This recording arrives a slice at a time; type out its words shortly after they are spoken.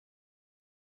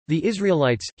The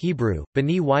Israelites, Hebrew,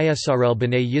 B'nai Yisrael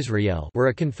B'nai Yisrael, were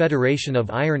a confederation of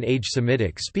Iron Age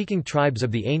Semitic-speaking tribes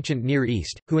of the ancient Near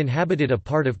East, who inhabited a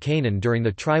part of Canaan during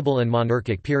the tribal and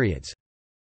monarchic periods.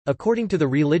 According to the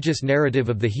religious narrative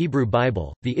of the Hebrew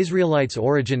Bible, the Israelites'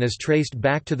 origin is traced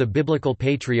back to the biblical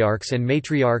patriarchs and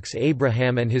matriarchs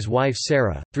Abraham and his wife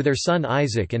Sarah, through their son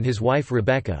Isaac and his wife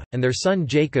Rebekah, and their son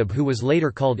Jacob, who was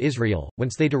later called Israel,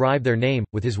 whence they derive their name,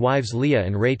 with his wives Leah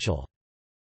and Rachel.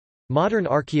 Modern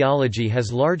archaeology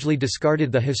has largely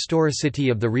discarded the historicity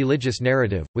of the religious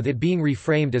narrative, with it being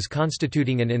reframed as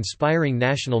constituting an inspiring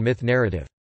national myth narrative.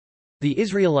 The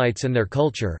Israelites and their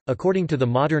culture, according to the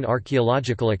modern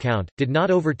archaeological account, did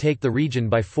not overtake the region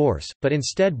by force, but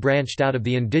instead branched out of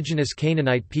the indigenous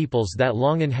Canaanite peoples that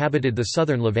long inhabited the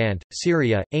southern Levant,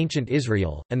 Syria, ancient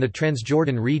Israel, and the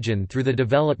Transjordan region through the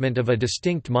development of a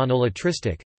distinct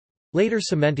monolatristic—later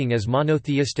cementing as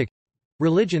monotheistic—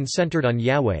 religion centered on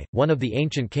Yahweh, one of the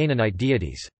ancient Canaanite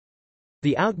deities.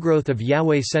 The outgrowth of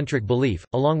Yahweh-centric belief,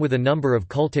 along with a number of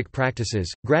cultic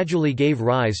practices, gradually gave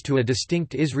rise to a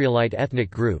distinct Israelite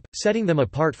ethnic group, setting them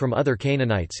apart from other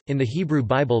Canaanites. In the Hebrew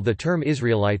Bible, the term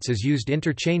Israelites is used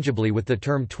interchangeably with the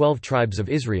term 12 tribes of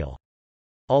Israel.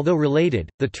 Although related,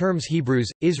 the terms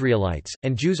Hebrews, Israelites,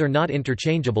 and Jews are not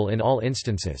interchangeable in all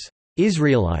instances.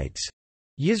 Israelites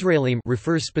Yisraelim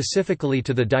refers specifically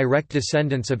to the direct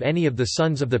descendants of any of the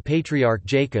sons of the patriarch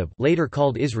Jacob, later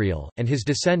called Israel, and his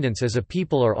descendants as a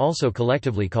people are also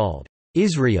collectively called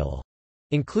Israel,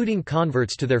 including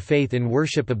converts to their faith in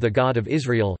worship of the God of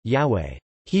Israel, Yahweh.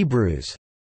 Hebrews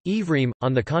Ephraim,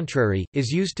 on the contrary,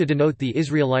 is used to denote the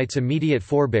Israelites' immediate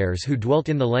forebears who dwelt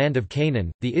in the land of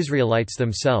Canaan, the Israelites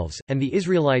themselves, and the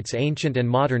Israelites' ancient and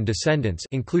modern descendants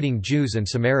including Jews and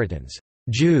Samaritans.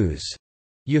 Jews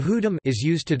Yehudim is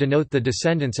used to denote the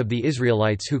descendants of the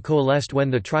Israelites who coalesced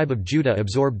when the tribe of Judah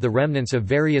absorbed the remnants of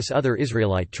various other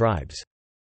Israelite tribes.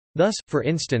 Thus, for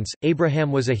instance,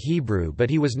 Abraham was a Hebrew but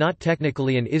he was not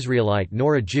technically an Israelite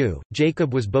nor a Jew,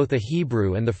 Jacob was both a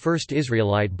Hebrew and the first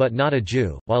Israelite but not a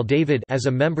Jew, while David as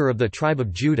a member of the tribe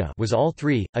of Judah was all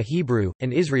three, a Hebrew,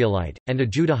 an Israelite, and a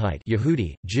Judahite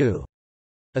Yehudi, Jew.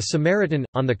 A Samaritan,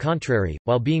 on the contrary,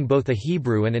 while being both a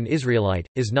Hebrew and an Israelite,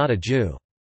 is not a Jew.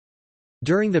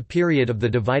 During the period of the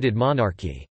divided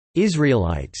monarchy,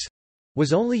 Israelites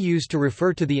was only used to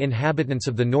refer to the inhabitants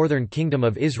of the northern kingdom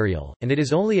of Israel, and it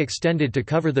is only extended to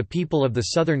cover the people of the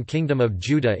southern kingdom of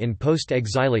Judah in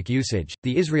post-exilic usage.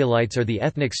 The Israelites are the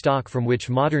ethnic stock from which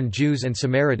modern Jews and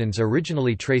Samaritans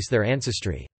originally trace their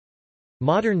ancestry.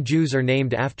 Modern Jews are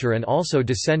named after and also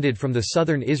descended from the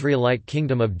southern Israelite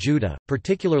kingdom of Judah,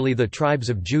 particularly the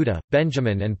tribes of Judah,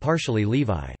 Benjamin and partially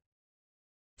Levi.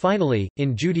 Finally,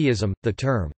 in Judaism, the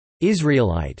term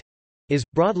Israelite is,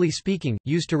 broadly speaking,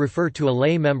 used to refer to a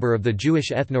lay member of the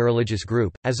Jewish ethno-religious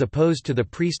group, as opposed to the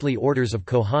priestly orders of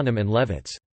Kohanim and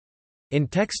Levites. In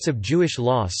texts of Jewish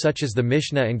law such as the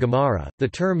Mishnah and Gemara, the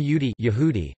term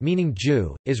Yehudi, meaning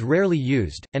Jew, is rarely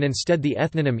used, and instead the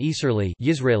ethnonym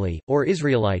Yisraeli, or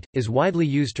Israelite, is widely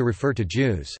used to refer to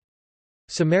Jews.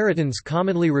 Samaritans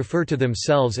commonly refer to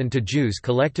themselves and to Jews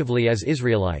collectively as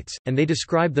Israelites, and they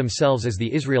describe themselves as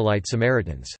the Israelite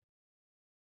Samaritans.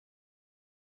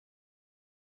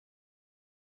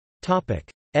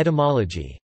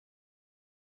 Etymology.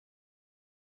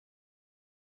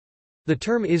 The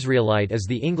term Israelite is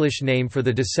the English name for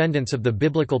the descendants of the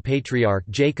biblical patriarch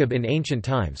Jacob in ancient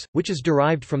times, which is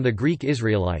derived from the Greek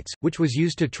Israelites, which was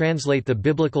used to translate the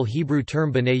biblical Hebrew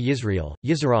term B'nai Yisrael.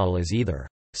 Yisrael is either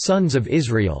sons of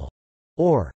Israel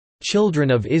or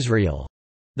children of Israel.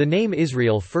 The name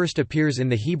Israel first appears in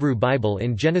the Hebrew Bible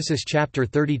in Genesis chapter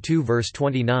 32 verse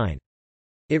 29.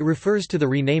 It refers to the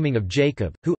renaming of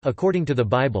Jacob, who, according to the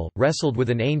Bible, wrestled with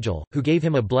an angel, who gave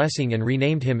him a blessing and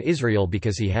renamed him Israel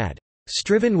because he had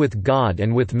striven with God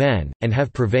and with men, and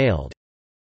have prevailed.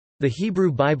 The Hebrew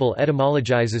Bible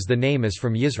etymologizes the name as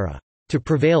from Yisra, to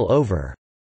prevail over,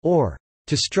 or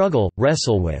to struggle,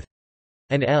 wrestle with,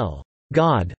 and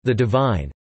God, the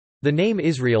divine. The name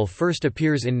Israel first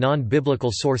appears in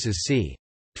non-biblical sources c.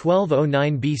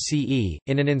 1209 BCE,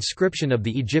 in an inscription of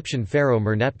the Egyptian pharaoh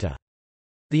Merneptah.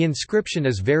 The inscription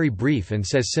is very brief and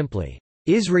says simply,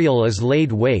 "Israel is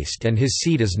laid waste and his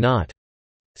seed is not."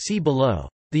 See below.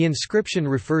 The inscription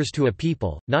refers to a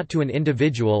people, not to an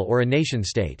individual or a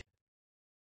nation-state.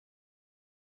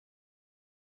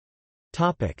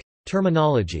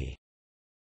 Terminology.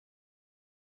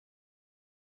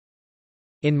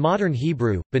 In modern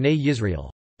Hebrew, B'nai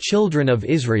Yisrael, children of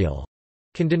Israel,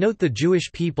 can denote the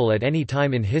Jewish people at any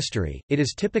time in history. It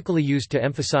is typically used to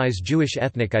emphasize Jewish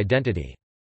ethnic identity.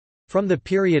 From the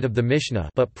period of the Mishnah,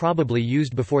 but probably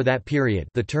used before that period,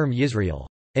 the term Yisrael,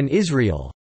 an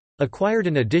Israel, acquired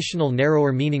an additional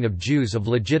narrower meaning of Jews of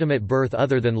legitimate birth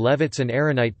other than Levites and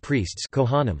Aaronite priests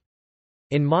Kohanim.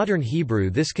 In modern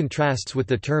Hebrew this contrasts with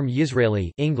the term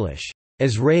Yisraeli English,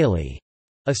 Israeli,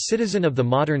 a citizen of the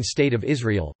modern state of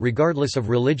Israel, regardless of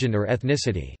religion or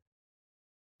ethnicity.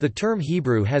 The term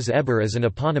Hebrew has Eber as an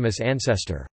eponymous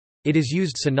ancestor. It is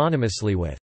used synonymously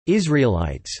with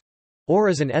Israelites, or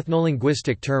as an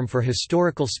ethnolinguistic term for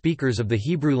historical speakers of the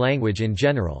Hebrew language in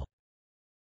general.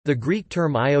 The Greek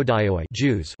term Iodioi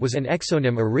Jews was an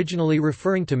exonym originally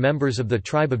referring to members of the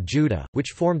tribe of Judah,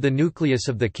 which formed the nucleus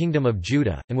of the Kingdom of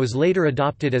Judah, and was later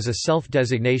adopted as a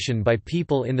self-designation by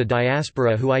people in the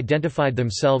diaspora who identified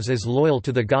themselves as loyal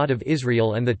to the God of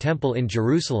Israel and the Temple in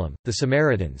Jerusalem. The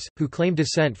Samaritans, who claim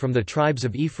descent from the tribes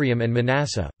of Ephraim and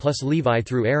Manasseh, plus Levi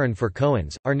through Aaron for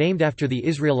Cohens, are named after the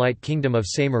Israelite kingdom of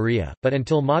Samaria, but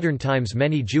until modern times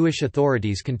many Jewish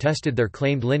authorities contested their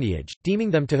claimed lineage,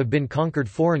 deeming them to have been conquered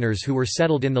foreigners who were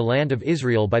settled in the land of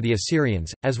Israel by the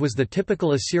Assyrians, as was the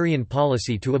typical Assyrian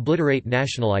policy to obliterate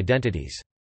national identities.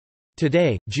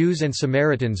 Today, Jews and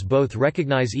Samaritans both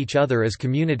recognize each other as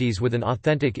communities with an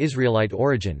authentic Israelite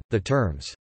origin. The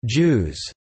terms Jews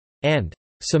and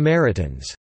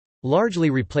Samaritans largely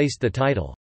replaced the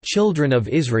title Children of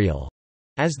Israel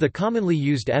as the commonly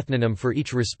used ethnonym for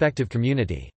each respective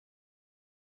community.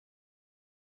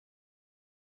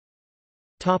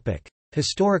 Topic: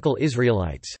 Historical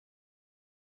Israelites.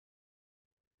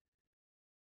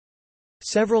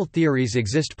 Several theories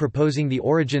exist proposing the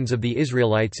origins of the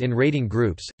Israelites in raiding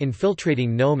groups,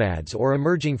 infiltrating nomads or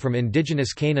emerging from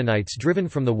indigenous Canaanites driven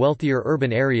from the wealthier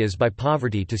urban areas by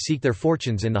poverty to seek their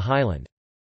fortunes in the highland.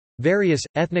 Various,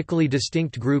 ethnically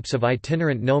distinct groups of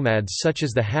itinerant nomads such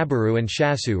as the Habaru and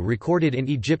Shasu recorded in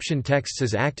Egyptian texts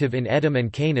as active in Edom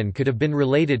and Canaan could have been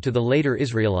related to the later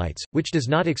Israelites, which does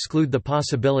not exclude the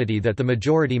possibility that the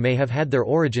majority may have had their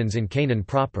origins in Canaan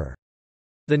proper.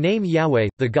 The name Yahweh,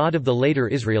 the God of the later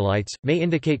Israelites, may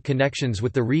indicate connections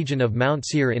with the region of Mount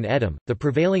Seir in Edom. The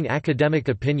prevailing academic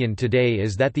opinion today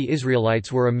is that the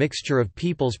Israelites were a mixture of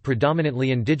peoples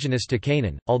predominantly indigenous to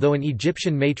Canaan, although an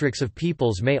Egyptian matrix of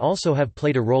peoples may also have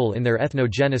played a role in their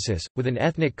ethnogenesis, with an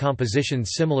ethnic composition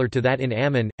similar to that in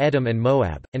Ammon, Edom and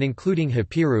Moab, and including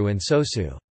Hapiru and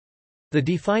Sosu. The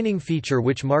defining feature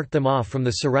which marked them off from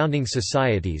the surrounding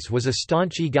societies was a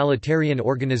staunch egalitarian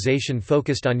organization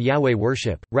focused on Yahweh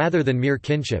worship, rather than mere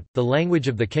kinship. The language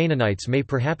of the Canaanites may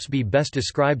perhaps be best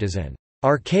described as an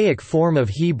archaic form of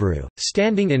Hebrew,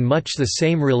 standing in much the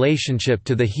same relationship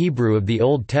to the Hebrew of the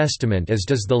Old Testament as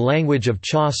does the language of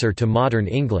Chaucer to modern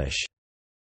English.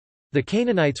 The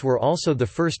Canaanites were also the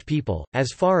first people,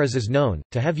 as far as is known,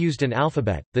 to have used an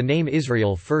alphabet. The name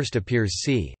Israel first appears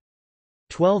c.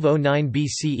 1209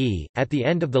 BCE, at the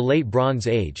end of the Late Bronze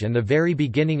Age and the very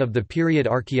beginning of the period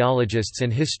archaeologists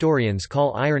and historians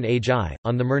call Iron Age I,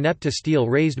 on the Merneptah stele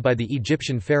raised by the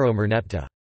Egyptian pharaoh Merneptah.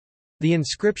 The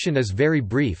inscription is very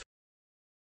brief.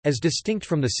 As distinct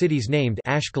from the cities named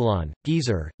Ashkelon,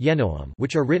 Gezer, Yenoam,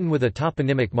 which are written with a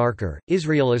toponymic marker,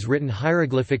 Israel is written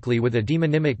hieroglyphically with a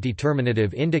demonymic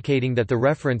determinative indicating that the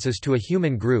reference is to a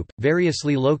human group,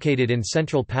 variously located in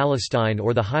central Palestine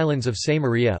or the highlands of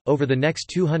Samaria. Over the next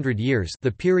 200 years,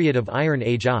 the period of Iron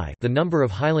Age I, the number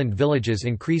of highland villages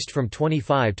increased from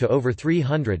 25 to over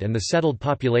 300 and the settled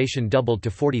population doubled to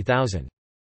 40,000.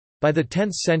 By the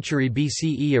 10th century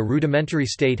BCE a rudimentary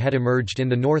state had emerged in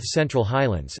the north-central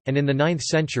highlands, and in the 9th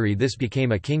century this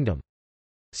became a kingdom.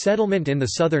 Settlement in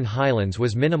the southern highlands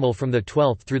was minimal from the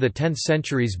 12th through the 10th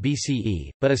centuries BCE,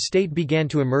 but a state began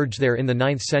to emerge there in the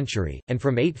 9th century, and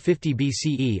from 850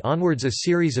 BCE onwards a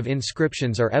series of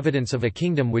inscriptions are evidence of a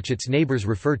kingdom which its neighbors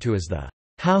refer to as the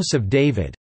House of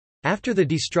David. After the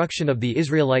destruction of the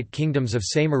Israelite kingdoms of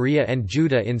Samaria and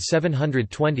Judah in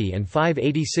 720 and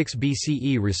 586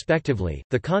 BCE respectively,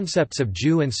 the concepts of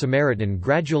Jew and Samaritan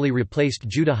gradually replaced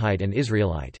Judahite and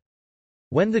Israelite.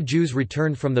 When the Jews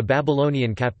returned from the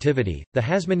Babylonian captivity, the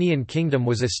Hasmonean kingdom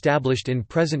was established in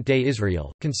present-day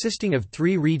Israel, consisting of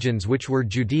three regions which were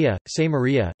Judea,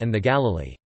 Samaria, and the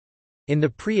Galilee. In the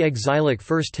pre-exilic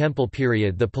First Temple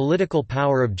period the political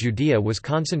power of Judea was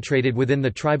concentrated within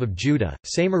the tribe of Judah,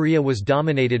 Samaria was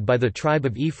dominated by the tribe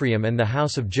of Ephraim and the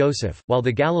house of Joseph, while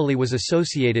the Galilee was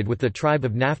associated with the tribe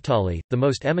of Naphtali, the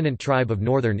most eminent tribe of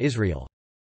northern Israel.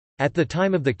 At the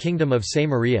time of the kingdom of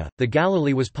Samaria, the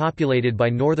Galilee was populated by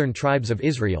northern tribes of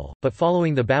Israel, but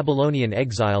following the Babylonian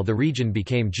exile the region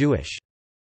became Jewish.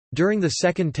 During the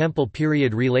Second Temple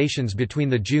period relations between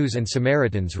the Jews and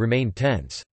Samaritans remained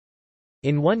tense.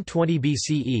 In 120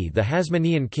 BCE the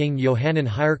Hasmonean king Yohanan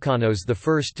Hyrcanos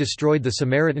I destroyed the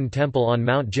Samaritan temple on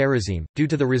Mount Gerizim, due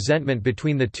to the resentment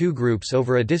between the two groups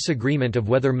over a disagreement of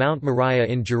whether Mount Moriah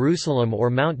in Jerusalem or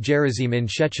Mount Gerizim in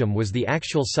Shechem was the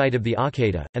actual site of the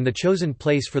Akedah, and the chosen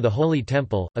place for the Holy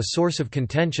Temple, a source of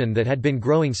contention that had been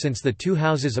growing since the two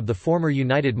houses of the former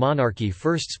united monarchy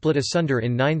first split asunder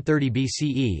in 930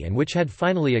 BCE and which had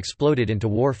finally exploded into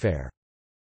warfare.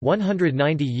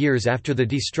 190 years after the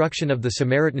destruction of the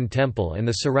Samaritan temple and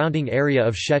the surrounding area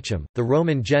of Shechem, the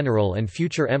Roman general and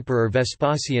future emperor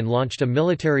Vespasian launched a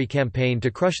military campaign to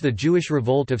crush the Jewish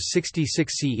revolt of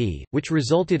 66 CE, which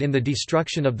resulted in the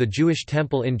destruction of the Jewish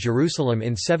temple in Jerusalem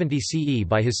in 70 CE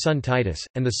by his son Titus,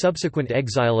 and the subsequent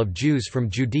exile of Jews from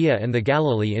Judea and the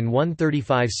Galilee in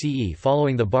 135 CE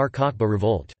following the Bar Kokhba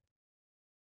revolt.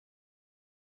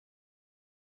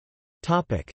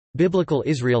 Biblical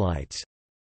Israelites.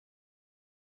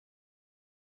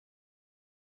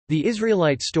 The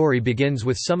Israelite story begins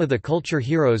with some of the culture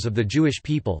heroes of the Jewish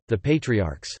people, the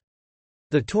patriarchs.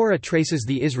 The Torah traces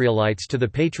the Israelites to the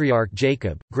patriarch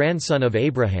Jacob, grandson of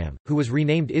Abraham, who was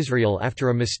renamed Israel after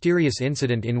a mysterious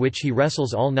incident in which he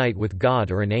wrestles all night with God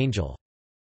or an angel.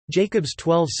 Jacob's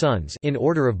 12 sons in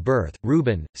order of birth,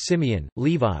 Reuben, Simeon,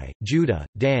 Levi, Judah,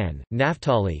 Dan,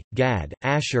 Naphtali, Gad,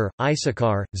 Asher,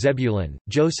 Issachar, Zebulun,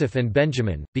 Joseph and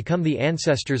Benjamin, become the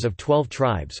ancestors of 12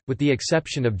 tribes, with the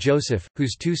exception of Joseph,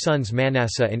 whose two sons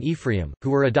Manasseh and Ephraim, who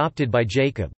were adopted by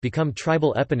Jacob, become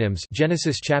tribal eponyms.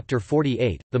 Genesis chapter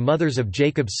 48. The mothers of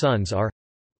Jacob's sons are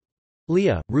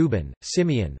Leah, Reuben,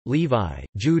 Simeon, Levi,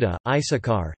 Judah,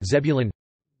 Issachar, Zebulun,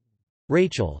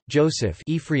 Rachel, Joseph,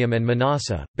 Ephraim and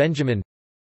Manasseh, Benjamin,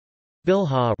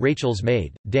 Bilhah, Rachel's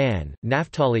maid, Dan,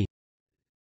 Naphtali,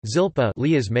 Zilpah,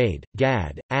 Leah's maid,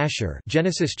 Gad, Asher.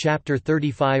 Genesis chapter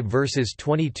 35 verses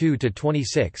 22 to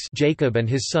 26. Jacob and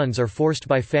his sons are forced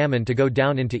by famine to go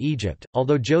down into Egypt,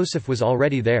 although Joseph was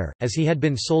already there, as he had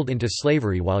been sold into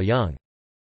slavery while young.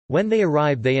 When they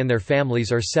arrive they and their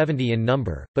families are 70 in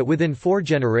number, but within 4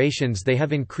 generations they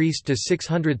have increased to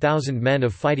 600,000 men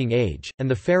of fighting age,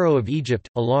 and the Pharaoh of Egypt,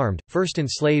 alarmed, first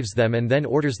enslaves them and then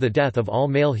orders the death of all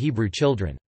male Hebrew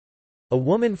children. A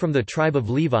woman from the tribe of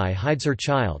Levi hides her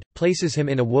child, places him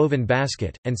in a woven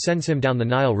basket, and sends him down the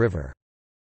Nile River.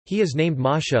 He is named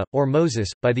Moshe, or Moses,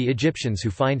 by the Egyptians who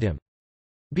find him.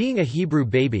 Being a Hebrew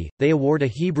baby, they award a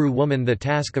Hebrew woman the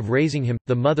task of raising him.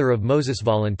 The mother of Moses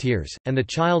volunteers, and the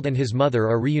child and his mother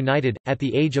are reunited. At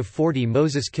the age of 40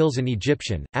 Moses kills an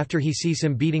Egyptian, after he sees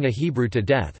him beating a Hebrew to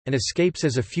death, and escapes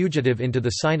as a fugitive into the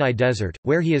Sinai desert,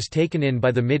 where he is taken in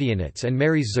by the Midianites and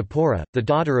marries Zipporah, the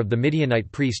daughter of the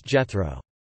Midianite priest Jethro.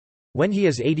 When he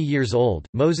is 80 years old,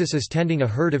 Moses is tending a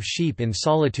herd of sheep in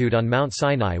solitude on Mount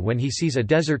Sinai when he sees a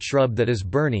desert shrub that is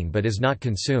burning but is not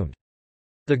consumed.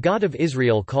 The God of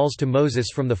Israel calls to Moses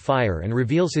from the fire and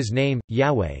reveals his name,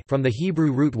 Yahweh, from the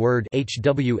Hebrew root word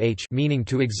hwh meaning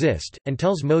to exist, and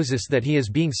tells Moses that he is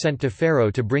being sent to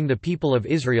Pharaoh to bring the people of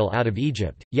Israel out of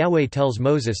Egypt. Yahweh tells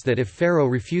Moses that if Pharaoh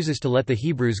refuses to let the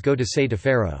Hebrews go, to say to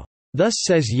Pharaoh, "Thus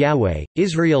says Yahweh,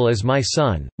 Israel is my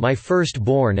son, my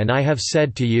firstborn, and I have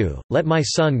said to you, let my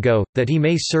son go, that he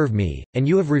may serve me, and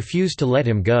you have refused to let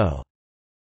him go.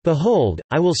 Behold,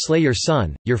 I will slay your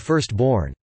son, your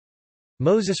firstborn."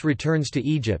 Moses returns to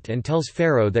Egypt and tells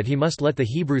Pharaoh that he must let the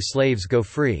Hebrew slaves go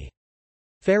free.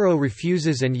 Pharaoh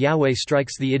refuses and Yahweh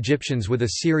strikes the Egyptians with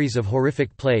a series of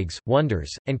horrific plagues,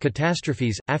 wonders, and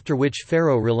catastrophes, after which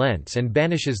Pharaoh relents and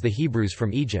banishes the Hebrews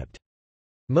from Egypt.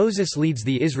 Moses leads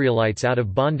the Israelites out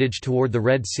of bondage toward the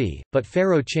Red Sea, but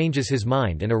Pharaoh changes his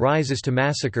mind and arises to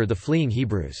massacre the fleeing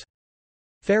Hebrews.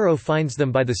 Pharaoh finds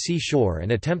them by the seashore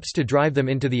and attempts to drive them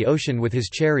into the ocean with his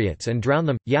chariots and drown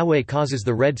them. Yahweh causes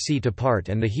the Red Sea to part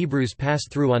and the Hebrews pass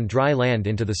through on dry land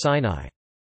into the Sinai.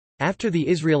 After the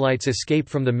Israelites escape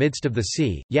from the midst of the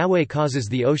sea, Yahweh causes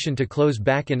the ocean to close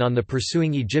back in on the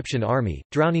pursuing Egyptian army,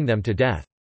 drowning them to death.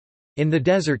 In the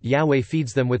desert Yahweh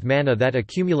feeds them with manna that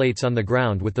accumulates on the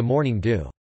ground with the morning dew.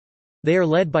 They are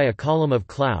led by a column of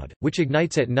cloud, which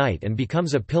ignites at night and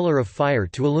becomes a pillar of fire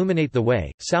to illuminate the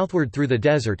way, southward through the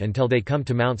desert until they come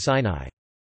to Mount Sinai.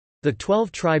 The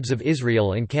 12 tribes of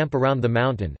Israel encamp around the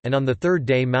mountain, and on the third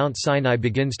day Mount Sinai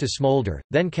begins to smolder,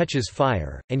 then catches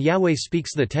fire, and Yahweh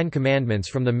speaks the 10 Commandments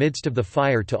from the midst of the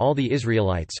fire to all the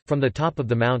Israelites. From the top of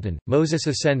the mountain, Moses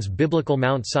ascends biblical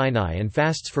Mount Sinai and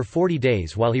fasts for 40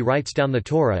 days while he writes down the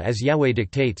Torah as Yahweh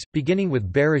dictates, beginning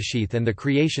with Bereshith and the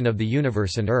creation of the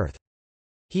universe and earth.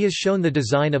 He is shown the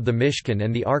design of the Mishkan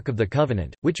and the Ark of the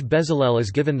Covenant, which Bezalel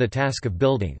is given the task of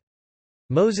building.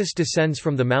 Moses descends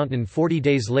from the mountain 40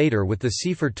 days later with the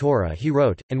Sefer Torah he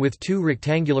wrote, and with 2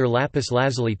 rectangular lapis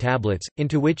lazuli tablets,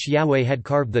 into which Yahweh had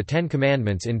carved the Ten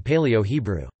Commandments in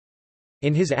Paleo-Hebrew.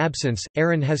 In his absence,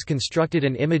 Aaron has constructed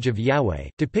an image of Yahweh,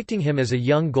 depicting him as a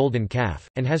young golden calf,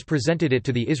 and has presented it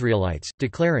to the Israelites,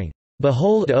 declaring,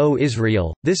 "Behold, O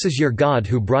Israel, this is your God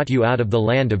who brought you out of the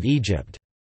land of Egypt."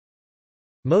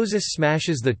 Moses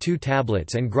smashes the 2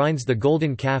 tablets and grinds the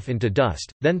golden calf into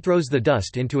dust, then throws the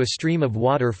dust into a stream of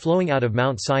water flowing out of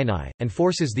Mount Sinai, and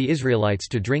forces the Israelites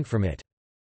to drink from it.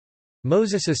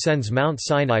 Moses ascends Mount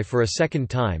Sinai for a second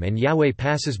time, and Yahweh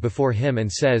passes before him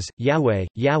and says, "Yahweh,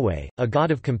 Yahweh, a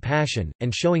God of compassion,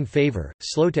 and showing favor,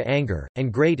 slow to anger,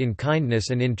 and great in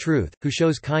kindness and in truth, who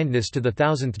shows kindness to the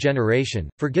 1000th generation,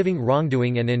 forgiving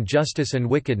wrongdoing and injustice and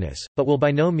wickedness, but will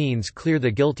by no means clear the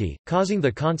guilty, causing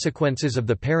the consequences of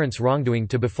the parents' wrongdoing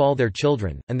to befall their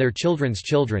children, and their children's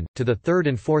children, to the 3rd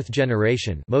and 4th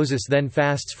generation." Moses then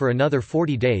fasts for another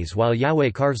 40 days while Yahweh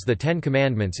carves the 10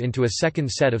 Commandments into a second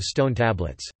set of stone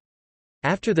tablets.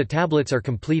 After the tablets are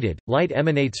completed, light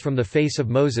emanates from the face of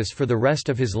Moses for the rest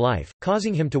of his life,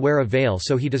 causing him to wear a veil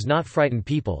so he does not frighten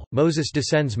people. Moses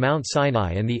descends Mount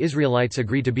Sinai, and the Israelites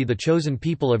agree to be the chosen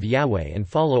people of Yahweh and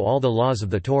follow all the laws of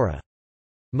the Torah.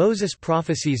 Moses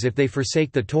prophesies if they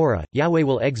forsake the Torah, Yahweh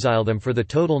will exile them for the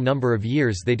total number of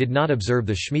years they did not observe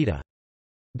the Shemitah.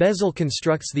 Bezalel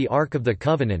constructs the Ark of the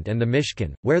Covenant and the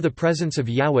Mishkan, where the presence of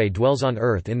Yahweh dwells on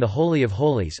earth in the Holy of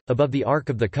Holies, above the Ark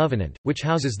of the Covenant, which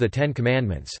houses the 10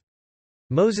 Commandments.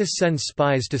 Moses sends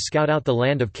spies to scout out the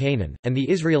land of Canaan, and the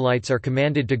Israelites are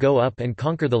commanded to go up and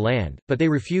conquer the land, but they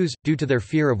refuse, due to their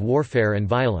fear of warfare and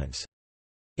violence.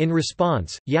 In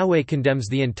response, Yahweh condemns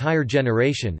the entire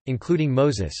generation, including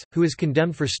Moses, who is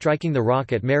condemned for striking the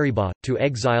rock at Meribah, to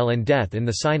exile and death in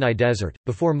the Sinai desert.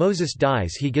 Before Moses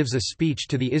dies, he gives a speech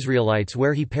to the Israelites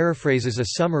where he paraphrases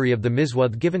a summary of the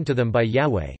Mizwah given to them by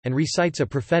Yahweh, and recites a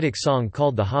prophetic song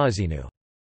called the Ha'azinu.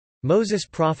 Moses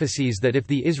prophesies that if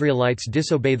the Israelites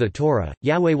disobey the Torah,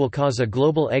 Yahweh will cause a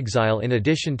global exile in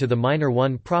addition to the minor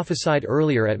one prophesied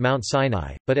earlier at Mount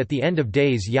Sinai, but at the end of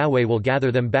days Yahweh will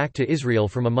gather them back to Israel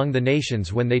from among the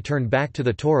nations when they turn back to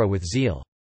the Torah with zeal.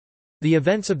 The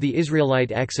events of the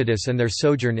Israelite exodus and their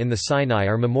sojourn in the Sinai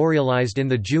are memorialized in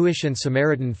the Jewish and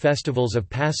Samaritan festivals of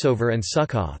Passover and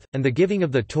Sukkoth, and the giving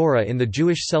of the Torah in the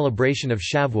Jewish celebration of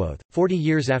Shavuot. 40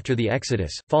 years after the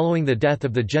Exodus, following the death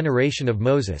of the generation of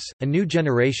Moses, a new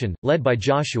generation, led by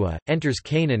Joshua, enters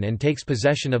Canaan and takes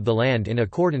possession of the land in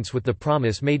accordance with the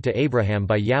promise made to Abraham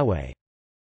by Yahweh.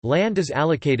 Land is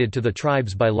allocated to the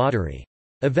tribes by lottery.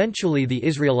 Eventually the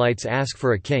Israelites ask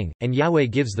for a king, and Yahweh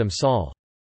gives them Saul.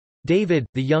 David,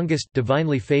 the youngest,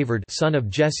 divinely favored son of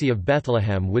Jesse of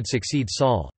Bethlehem, would succeed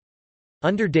Saul.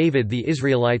 Under David the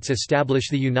Israelites establish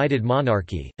the united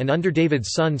monarchy, and under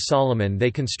David's son Solomon they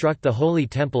construct the Holy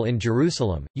Temple in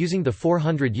Jerusalem, using the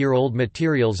 400-year-old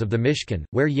materials of the Mishkan,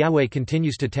 where Yahweh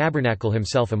continues to tabernacle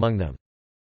himself among them.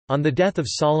 On the death of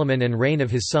Solomon and reign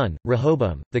of his son,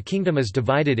 Rehoboam, the kingdom is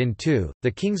divided in two. The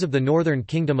kings of the northern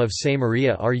kingdom of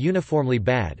Samaria are uniformly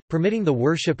bad, permitting the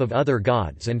worship of other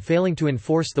gods and failing to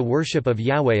enforce the worship of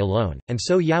Yahweh alone, and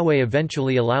so Yahweh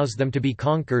eventually allows them to be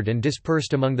conquered and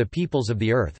dispersed among the peoples of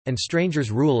the earth, and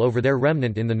strangers rule over their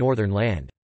remnant in the northern land.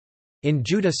 In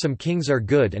Judah some kings are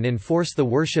good and enforce the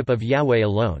worship of Yahweh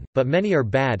alone, but many are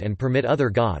bad and permit other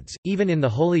gods, even in the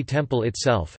Holy Temple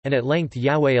itself, and at length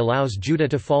Yahweh allows Judah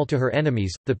to fall to her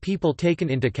enemies, the people taken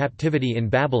into captivity in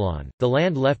Babylon, the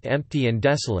land left empty and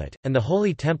desolate, and the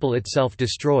Holy Temple itself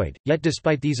destroyed. Yet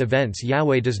despite these events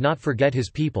Yahweh does not forget his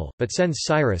people, but sends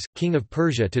Cyrus, king of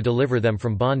Persia, to deliver them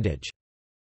from bondage.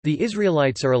 The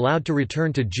Israelites are allowed to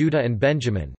return to Judah and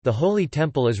Benjamin, the Holy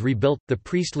Temple is rebuilt, the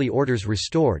priestly orders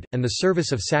restored, and the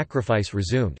service of sacrifice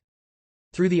resumed.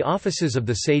 Through the offices of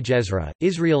the sage Ezra,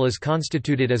 Israel is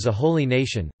constituted as a holy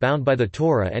nation, bound by the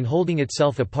Torah and holding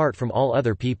itself apart from all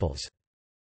other peoples.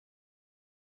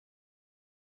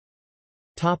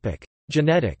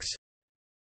 Genetics.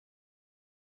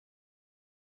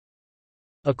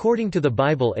 According to the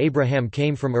Bible, Abraham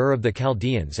came from Ur of the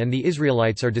Chaldeans and the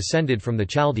Israelites are descended from the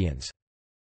Chaldeans.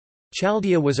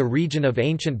 Chaldea was a region of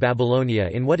ancient Babylonia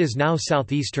in what is now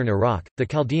southeastern Iraq. The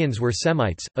Chaldeans were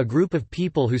Semites, a group of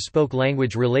people who spoke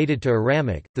language related to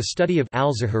Aramic. The study of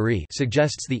al-Zahari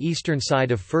suggests the eastern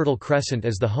side of Fertile Crescent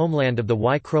as the homeland of the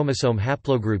Y chromosome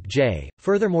haplogroup J.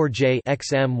 Furthermore, J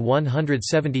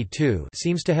XM172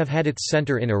 seems to have had its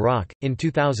center in Iraq. In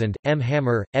 2000, M.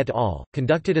 Hammer et al.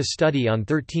 Conducted a study on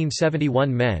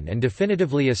 1371 men and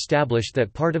definitively established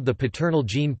that part of the paternal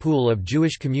gene pool of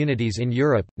Jewish communities in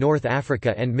Europe, North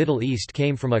Africa and Middle East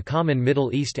came from a common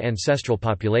Middle East ancestral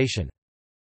population.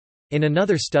 In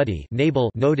another study, Nabel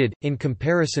noted, in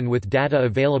comparison with data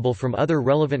available from other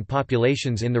relevant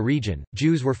populations in the region,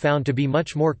 Jews were found to be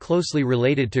much more closely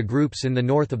related to groups in the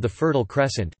north of the Fertile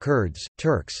Crescent, Kurds,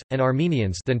 Turks, and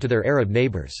Armenians, than to their Arab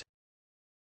neighbors.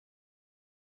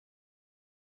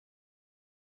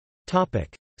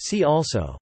 See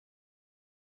also: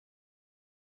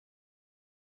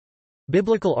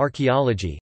 Biblical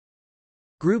archaeology,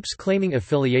 groups claiming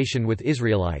affiliation with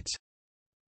Israelites,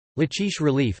 Lachish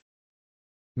relief,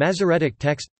 Masoretic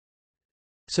text,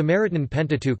 Samaritan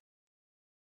Pentateuch,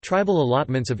 Tribal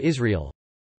allotments of Israel.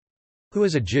 Who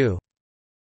is a Jew?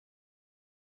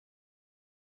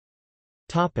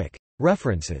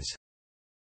 References.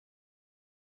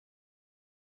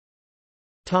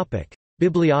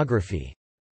 Bibliography.